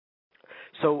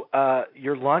So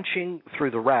you're launching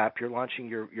through the WRAP. You're launching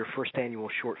your first annual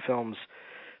short films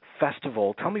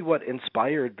festival. Tell me what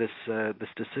inspired this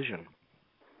decision.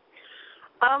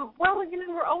 Well,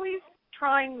 we're always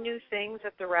trying new things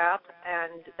at the WRAP,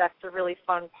 and that's the really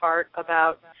fun part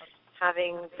about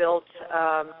having built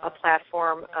a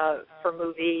platform for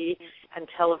movie and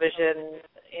television,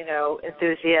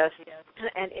 enthusiasts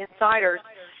and insiders.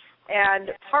 And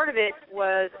part of it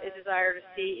was a desire to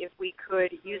see if we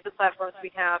could use the platforms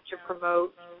we have to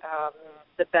promote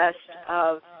the best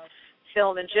of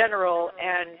film in general.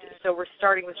 And so we're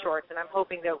starting with shorts, and I'm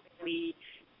hoping that we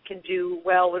can do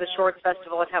well with a shorts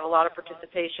festival and have a lot of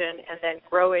participation and then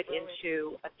grow it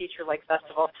into a feature-length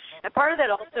festival. And part of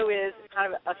that also is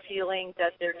kind of a feeling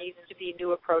that there needs to be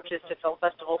new approaches to film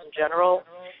festivals in general.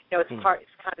 It's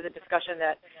kind of the discussion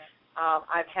that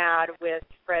I've had with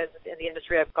friends in the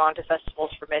industry. I've gone to festivals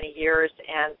for many years,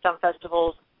 and some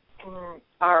festivals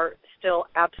are still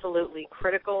absolutely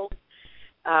critical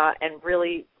and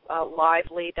really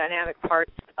lively, dynamic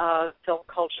parts of film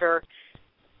culture.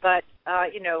 But,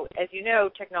 as you know,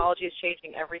 technology is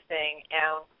changing everything,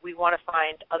 and we want to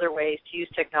find other ways to use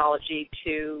technology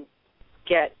to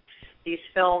get these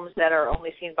films that are only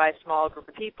seen by a small group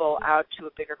of people out to a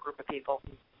bigger group of people.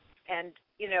 And,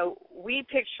 we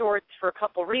picked shorts for a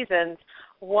couple reasons.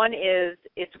 One is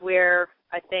it's where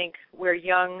I think where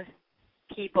young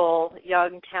people,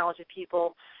 young, talented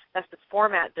people, that's the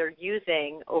format they're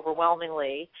using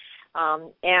overwhelmingly.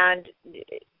 And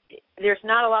there's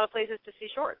not a lot of places to see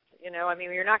shorts.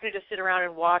 You're not going to just sit around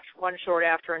and watch one short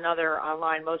after another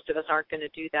online. Most of us aren't going to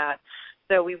do that.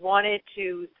 So we wanted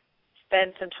to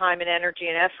spend some time and energy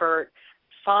and effort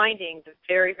finding the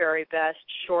very, very best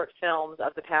short films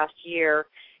of the past year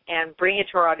and bring it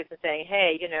to our audience and saying,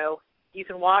 hey, you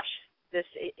can watch this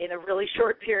in a really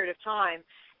short period of time,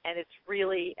 and it's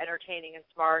really entertaining and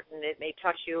smart, and it may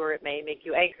touch you, or it may make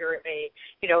you angry, or it may,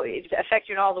 it affect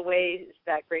you in all the ways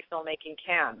that great filmmaking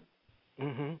can.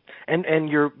 Mm-hmm. And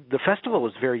the festival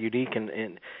is very unique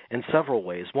in several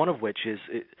ways. One of which is,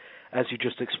 as you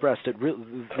just expressed,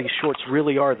 these shorts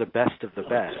really are the best of the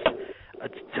best.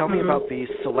 Tell me about the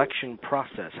selection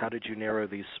process. How did you narrow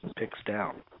these picks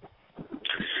down?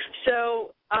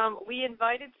 So we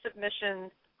invited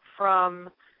submissions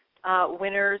from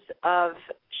winners of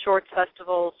shorts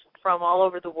festivals from all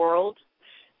over the world,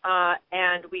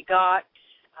 and we got,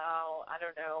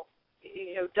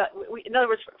 in other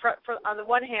words, on the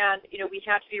one hand, we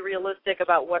had to be realistic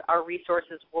about what our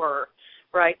resources were,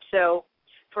 right? So,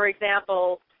 for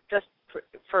example, just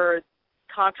for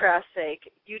contrast's sake,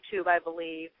 YouTube, I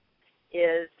believe,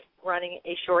 is running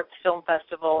a shorts film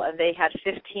festival, and they had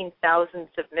 15,000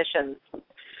 submissions.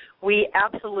 We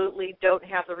absolutely don't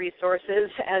have the resources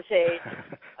as a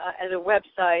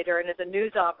website or as a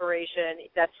news operation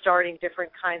that's starting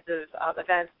different kinds of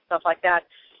events, stuff like that,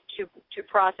 to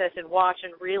process and watch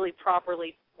and really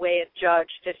properly weigh and judge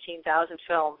 15,000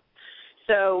 films.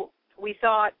 So we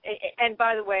thought, and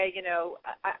by the way,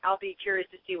 I'll be curious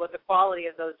to see what the quality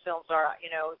of those films are.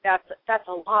 That's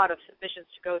a lot of submissions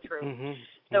to go through. Mm-hmm.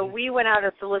 So we went out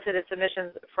and solicited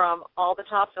submissions from all the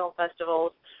top film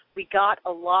festivals. We got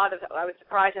a lot of, I was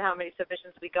surprised at how many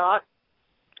submissions we got.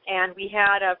 And we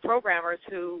had programmers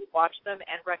who watched them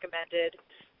and recommended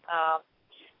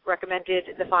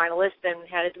the finalists, and we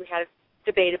had a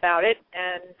debate about it,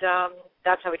 and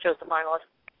that's how we chose the finalists.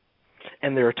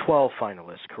 And there are 12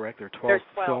 finalists, correct? There are 12 There's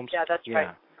 12, films. yeah, that's right.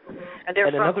 Mm-hmm. And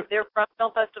they're from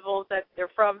film festivals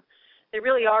they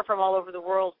really are from all over the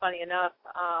world, funny enough.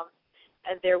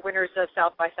 And they're winners of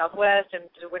South by Southwest, and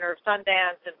the winner of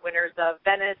Sundance, and winners of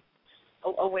Venice,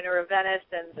 a winner of Venice,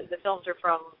 and the films are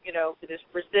from, there's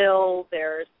Brazil,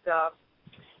 there's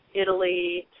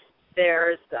Italy,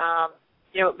 there's,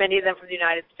 many of them from the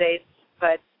United States,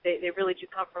 but they really do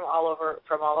come from all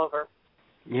over.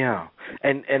 Yeah,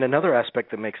 and another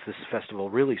aspect that makes this festival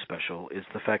really special is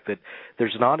the fact that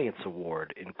there's an audience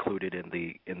award included in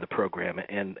the program,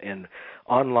 and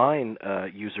online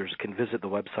users can visit the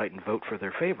website and vote for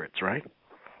their favorites, right?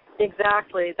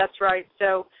 Exactly, that's right.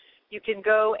 So you can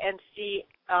go and see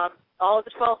all of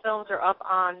the 12 films are up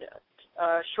on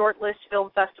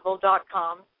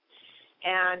shortlistfilmfestival.com.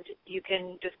 And you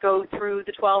can just go through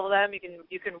the 12 of them.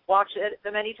 You can watch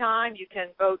them anytime. You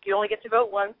can vote. You only get to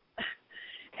vote once.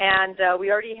 And we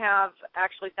already have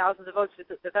actually thousands of votes.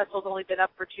 The festival's only been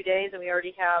up for 2 days, and we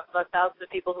already have thousands of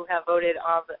people who have voted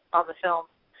on the film.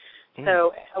 Mm.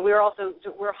 So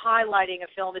we're highlighting a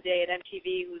film a day at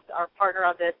MTV, who's our partner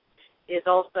on this, is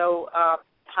also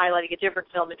highlighting a different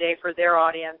film a day for their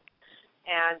audience,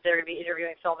 and they're going to be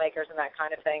interviewing filmmakers and that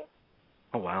kind of thing.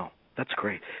 Oh, wow. That's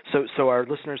great. So our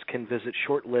listeners can visit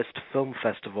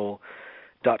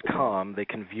shortlistfilmfestival.com. They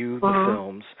can view the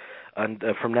films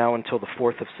from now until the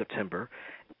 4th of September,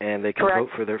 and they can vote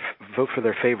for their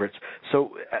favorites.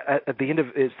 So at the end of,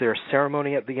 is there a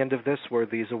ceremony at the end of this where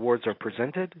these awards are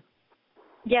presented?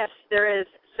 Yes, there is.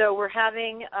 So we're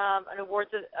having an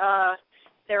awards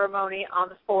ceremony on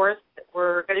the 4th.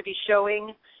 We're going to be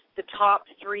showing the top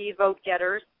 3 vote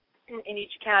getters in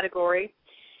each category,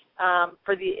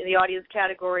 for the audience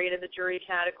category and in the jury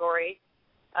category,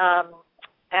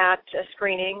 at a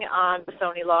screening on the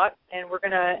Sony lot. And we're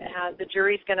going to have, the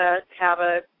jury's going to have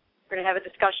a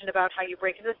discussion about how you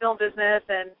break into the film business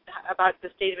and about the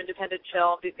state of independent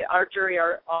film. Our jury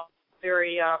are all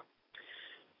very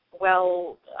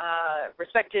well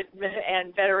respected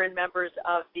and veteran members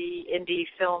of the indie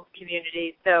film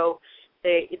community. So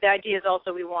the idea is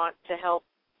also we want to help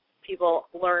people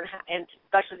learn, and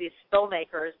especially these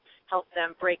filmmakers, help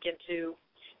them break into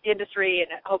the industry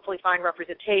and hopefully find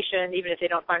representation, even if they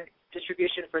don't find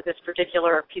distribution for this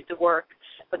particular piece of work,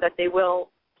 but that they will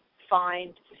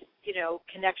find,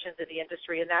 connections in the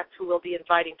industry, and that's who we'll be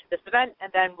inviting to this event,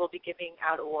 and then we'll be giving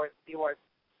out the awards.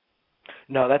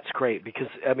 No, that's great, because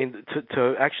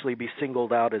to actually be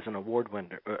singled out as an award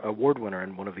winner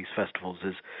in one of these festivals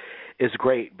is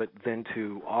great, but then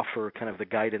to offer kind of the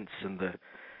guidance and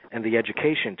the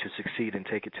education to succeed and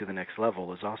take it to the next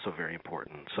level is also very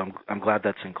important. So I'm glad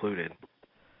that's included.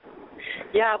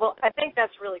 Yeah, well, I think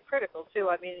that's really critical too.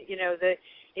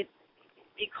 It's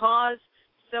because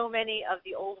so many of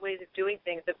the old ways of doing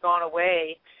things have gone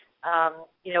away.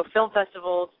 Film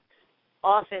festivals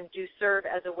often do serve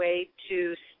as a way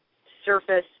to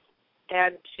surface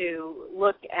and to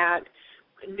look at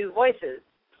new voices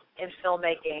in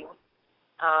filmmaking.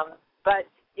 But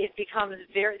it becomes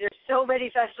there's so many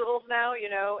festivals now,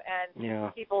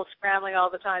 and people scrambling all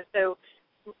the time. So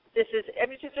this is,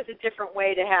 it's just a different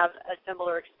way to have a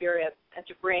similar experience and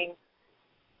to bring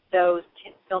those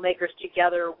filmmakers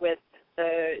together with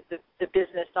the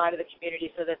business side of the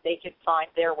community so that they can find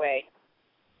their way.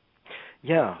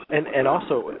 Yeah, and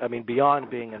also, beyond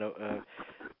being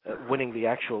winning the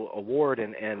actual award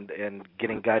and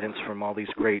getting guidance from all these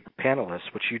great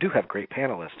panelists, which you do have great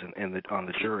panelists on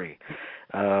the jury.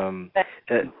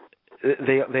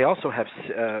 They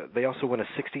also win a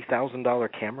 $60,000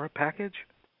 camera package.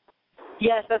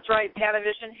 Yes, that's right.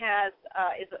 Panavision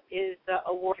is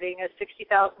awarding a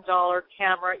 $60,000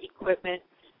 camera equipment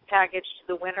package to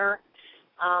the winner.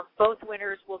 Both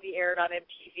winners will be aired on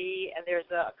MTV, and there's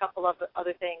a couple of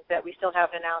other things that we still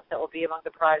haven't announced that will be among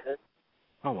the prizes.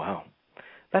 Oh, wow.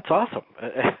 That's awesome.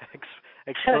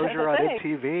 Exposure on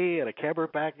MTV and a camera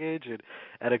package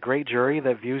and a great jury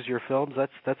that views your films.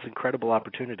 That's an incredible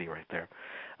opportunity right there.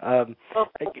 Do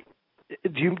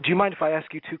you mind if I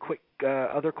ask you 2 quick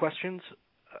other questions?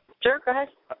 Sure, go ahead.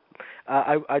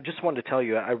 I just wanted to tell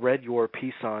you, I read your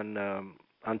piece on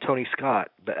Tony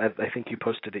Scott. I think you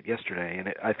posted it yesterday, and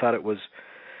I thought it was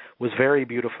very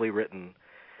beautifully written.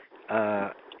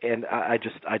 And I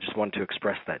just wanted to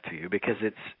express that to you, because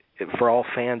for all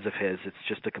fans of his, it's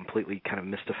just a completely kind of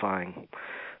mystifying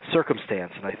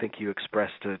circumstance, and I think you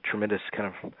expressed a tremendous kind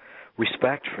of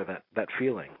respect for that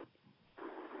feeling.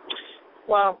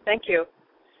 Well, thank you.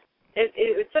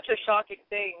 It's such a shocking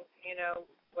thing,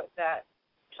 that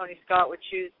Tony Scott would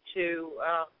choose to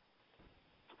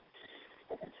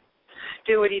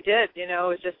do what he did.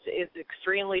 It's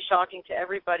extremely shocking to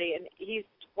everybody, and he's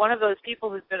one of those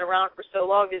people who's been around for so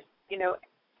long. Is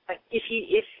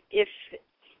if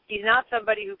he's not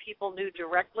somebody who people knew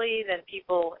directly, then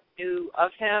people knew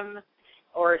of him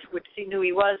or would see who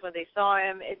he was when they saw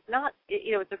him. It's not,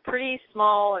 it's a pretty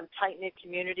small and tight-knit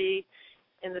community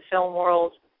in the film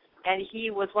world, and he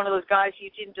was one of those guys who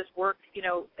didn't just work, in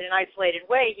an isolated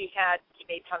way. He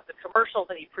made tons of commercials,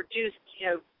 and he produced,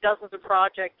 dozens of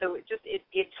projects. So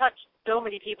it touched so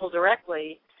many people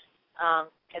directly,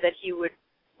 and that he would,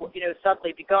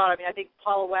 suddenly be gone. I think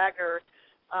Paula Wagner,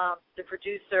 the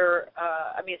producer,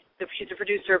 she's a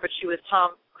producer, but she was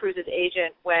Tom Cruise's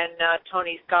agent when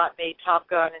Tony Scott made Top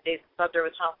Gun and Days of Thunder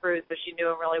with Tom Cruise, so she knew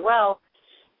him really well.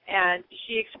 And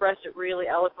she expressed it really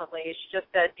eloquently. She just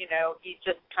said, he's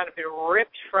just kind of been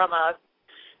ripped from us,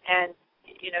 and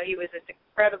he was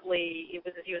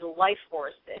he was a life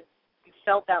force, and you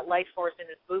felt that life force in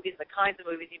his movies, the kinds of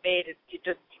movies he made.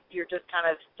 You're just kind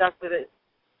of stuck with a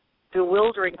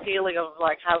bewildering feeling of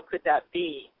like, how could that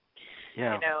be?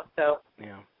 Yeah. So.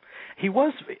 Yeah. He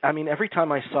was. Every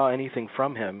time I saw anything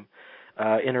from him,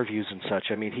 interviews and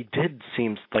such, he did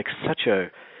seem like such a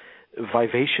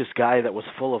vivacious guy that was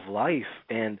full of life.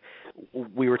 And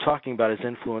we were talking about his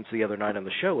influence the other night on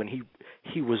the show, and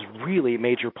he was really a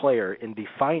major player in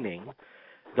defining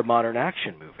the modern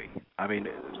action movie. I mean,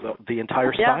 the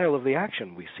entire style of the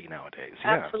action we see nowadays.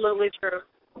 Yeah. Absolutely true.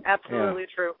 Absolutely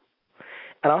true.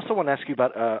 And I also want to ask you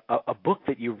about a book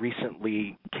that you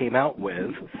recently came out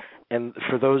with. And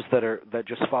for those that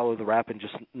just follow the rap and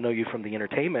just know you from the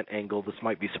entertainment angle, this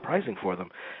might be surprising for them.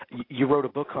 You wrote a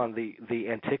book on the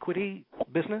antiquity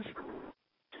business?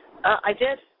 I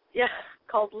did,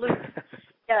 called Loot.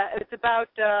 Yeah, it's about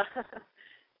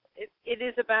it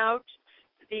is about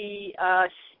the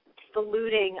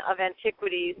looting of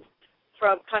antiquities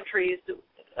from countries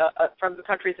from the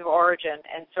countries of origin,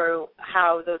 and so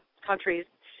how those countries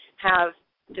have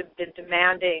been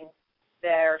demanding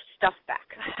their stuff back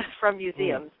from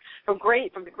museums, from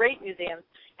the great museums,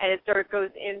 and it sort of goes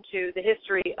into the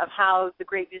history of how the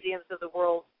great museums of the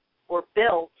world were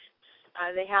built.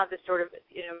 They have this sort of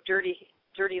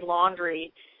dirty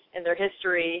laundry in their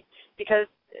history, because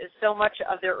so much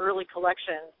of their early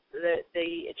collections, the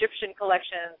Egyptian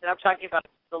collections, and I'm talking about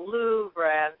the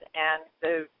Louvre and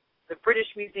the British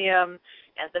Museum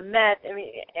and the Met,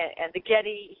 and the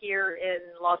Getty here in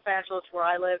Los Angeles where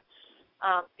I live.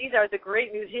 These are the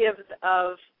great museums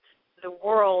of the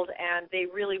world, and they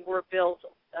really were built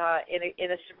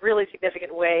in a really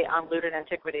significant way on looted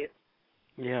antiquities.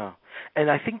 Yeah,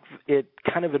 and I think it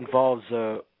kind of involves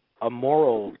a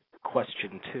moral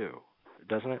question too,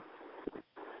 doesn't it?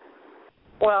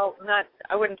 Well,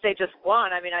 I wouldn't say just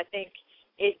one. I mean, I think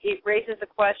it raises the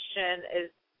question as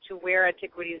to where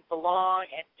antiquities belong,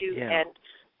 and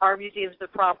are museums the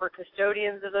proper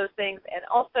custodians of those things, and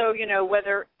also,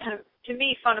 whether, to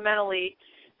me, fundamentally,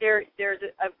 there's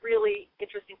a really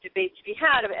interesting debate to be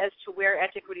had as to where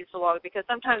antiquities belong, because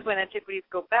sometimes when antiquities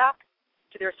go back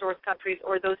to their source countries,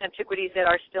 or those antiquities that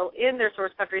are still in their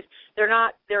source countries, they're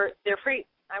free.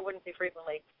 I wouldn't say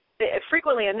frequently.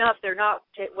 Frequently enough, they're not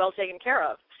well taken care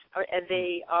of, and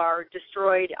they are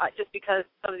destroyed just because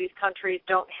some of these countries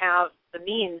don't have the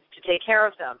means to take care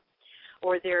of them,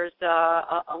 or there's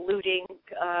a looting,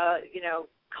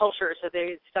 culture, so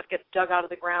stuff gets dug out of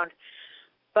the ground.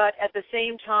 But at the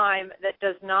same time, that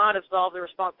does not absolve the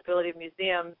responsibility of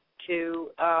museums to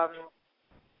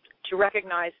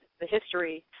recognize the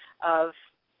history of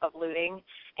looting,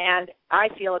 and I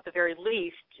feel at the very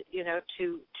least,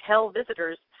 to tell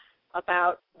visitors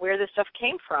about where this stuff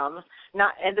came from,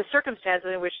 and the circumstances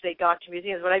in which they got to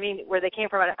museums. What I mean, where they came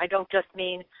from, I don't just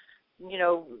mean,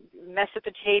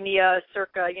 Mesopotamia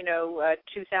circa,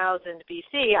 2000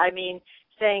 BC. I mean,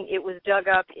 saying it was dug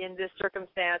up in this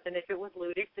circumstance, and if it was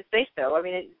looted, to say so. I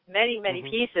mean, many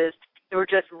pieces that were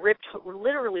just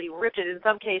literally ripped, and in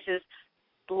some cases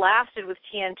blasted with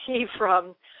TNT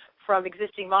from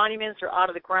existing monuments or out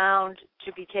of the ground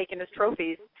to be taken as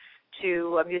trophies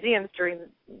to museums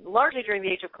largely during the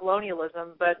age of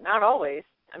colonialism, but not always.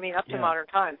 I mean, up to modern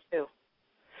times too.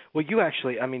 Well, you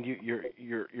actually,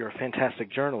 you're a fantastic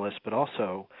journalist, but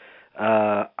also,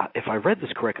 if I read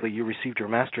this correctly, you received your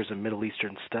master's in Middle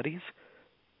Eastern Studies.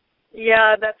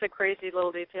 Yeah, that's a crazy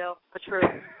little detail, but true.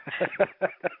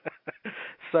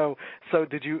 So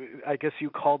did you? I guess you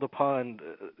called upon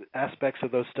aspects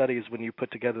of those studies when you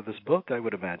put together this book, I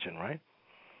would imagine, right?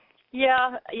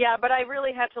 Yeah, but I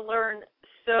really had to learn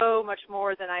so much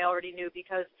more than I already knew,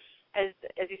 because, as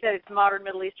you said, it's modern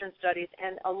Middle Eastern studies,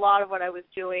 and a lot of what I was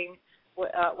doing,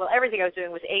 everything I was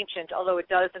doing was ancient, although it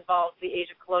does involve the age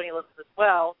of colonialism as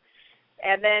well.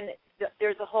 And then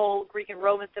there's a whole Greek and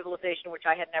Roman civilization, which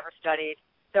I had never studied.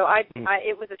 So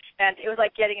it was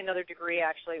like getting another degree.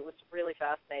 Actually, it was really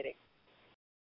fascinating.